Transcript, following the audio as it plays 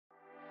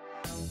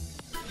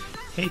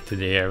Hey,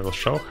 today I will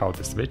show how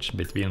to switch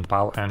between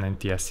PAL and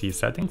NTSC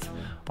settings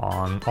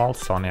on all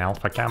Sony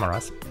Alpha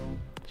cameras.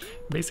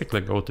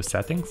 Basically go to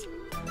settings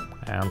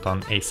and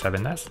on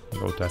A7S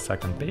go to a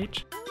second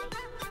page.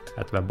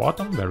 At the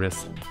bottom there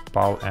is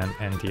PAL and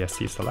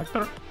NTSC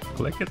selector,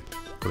 click it,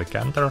 click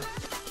enter,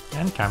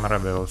 and camera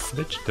will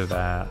switch to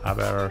the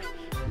other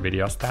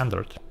video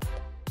standard.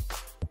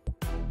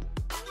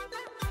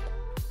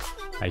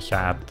 I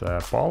had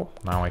PAL,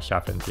 now I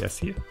have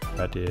NTSC,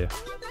 30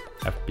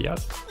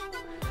 FPS.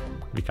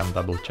 We can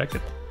double check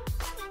it.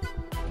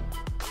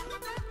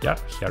 Yeah,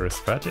 here is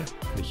 30,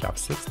 we have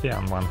 60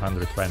 and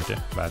 120,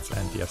 that's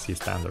NTSC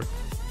standard.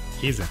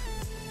 Easy.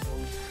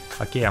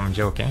 Okay, I'm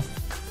joking.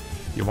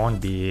 You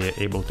won't be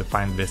able to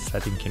find this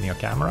setting in your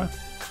camera,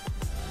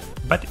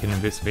 but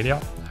in this video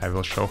I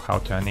will show how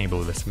to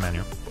enable this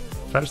menu.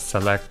 First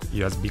select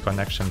USB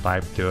connection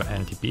type to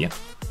NTP.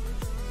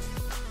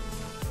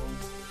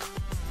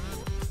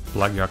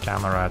 Plug your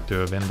camera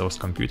to Windows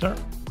computer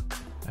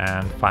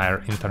and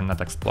fire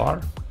Internet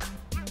Explorer.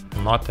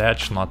 Not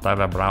Edge, not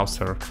other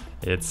browser,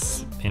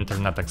 it's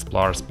Internet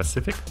Explorer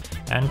specific,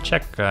 and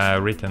check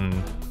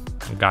written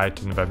guide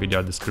in the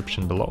video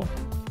description below.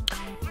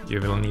 You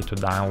will need to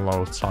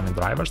download Sony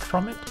drivers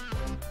from it,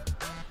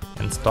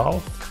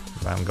 install,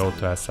 then go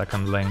to a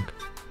second link.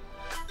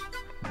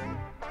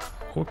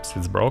 Oops,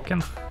 it's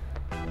broken.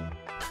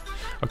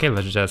 Okay,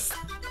 let's just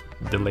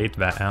delete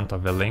the end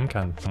of the link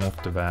and move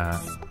to the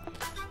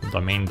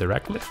domain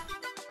directly,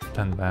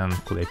 and then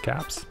click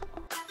apps,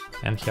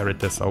 and here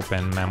it is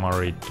Open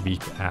Memory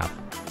Tweak app.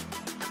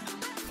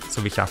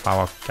 So we have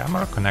our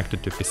camera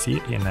connected to PC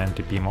in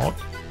NTP mode.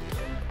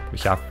 We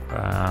have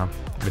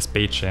this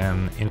page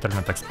in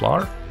Internet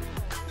Explorer.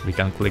 We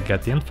can click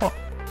Get Info,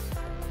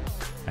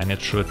 and it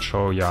should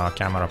show your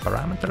camera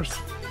parameters,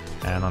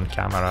 and on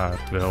camera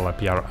it will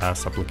appear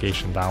as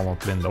application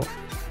download window.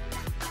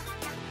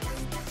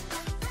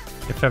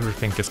 If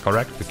everything is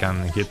correct, we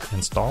can hit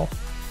install,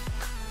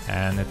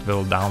 and it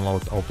will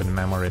download Open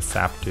Memory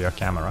app to your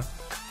camera.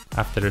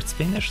 After it's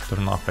finished,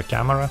 turn off the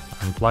camera,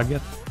 unplug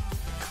it,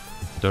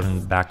 turn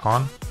it back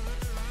on,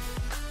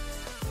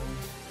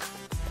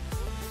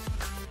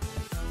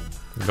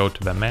 go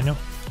to the menu,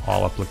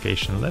 all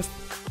application list,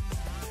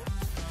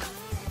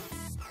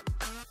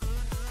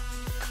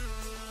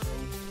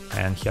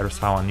 and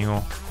here's our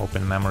new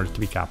Open Memory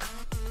Tweak app.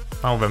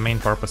 Now the main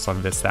purpose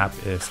of this app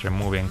is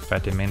removing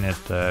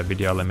 30-minute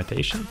video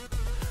limitation,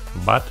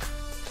 but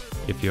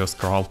if you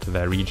scroll to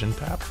the region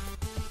tab,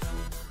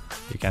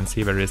 you can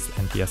see there is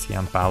NTSC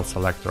and PAL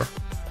selector.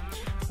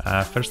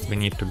 First we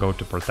need to go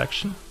to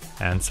protection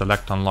and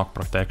select unlock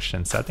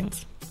protection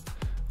settings,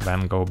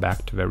 then go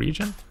back to the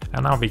region,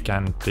 and now we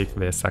can take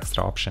this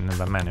extra option in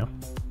the menu.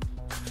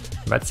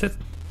 That's it.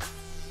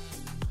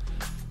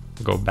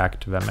 Go back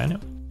to the menu,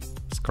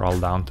 scroll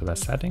down to the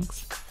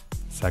settings,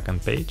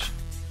 second page,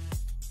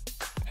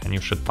 and you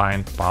should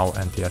find PAL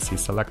NTSC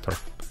selector.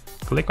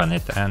 Click on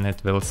it and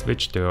it will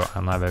switch to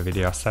another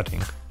video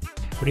setting.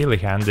 Really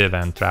handy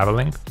when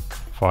traveling.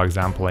 For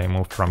example, I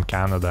moved from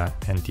Canada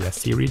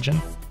NTSC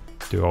region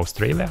to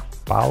Australia,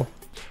 PAL,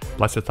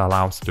 plus it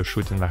allows to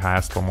shoot in the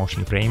highest slow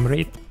motion frame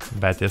rate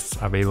that is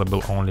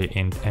available only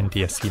in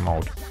NTSC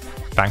mode.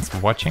 Thanks for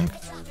watching,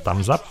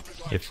 thumbs up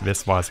if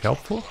this was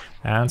helpful,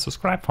 and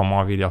subscribe for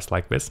more videos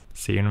like this.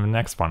 See you in the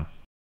next one.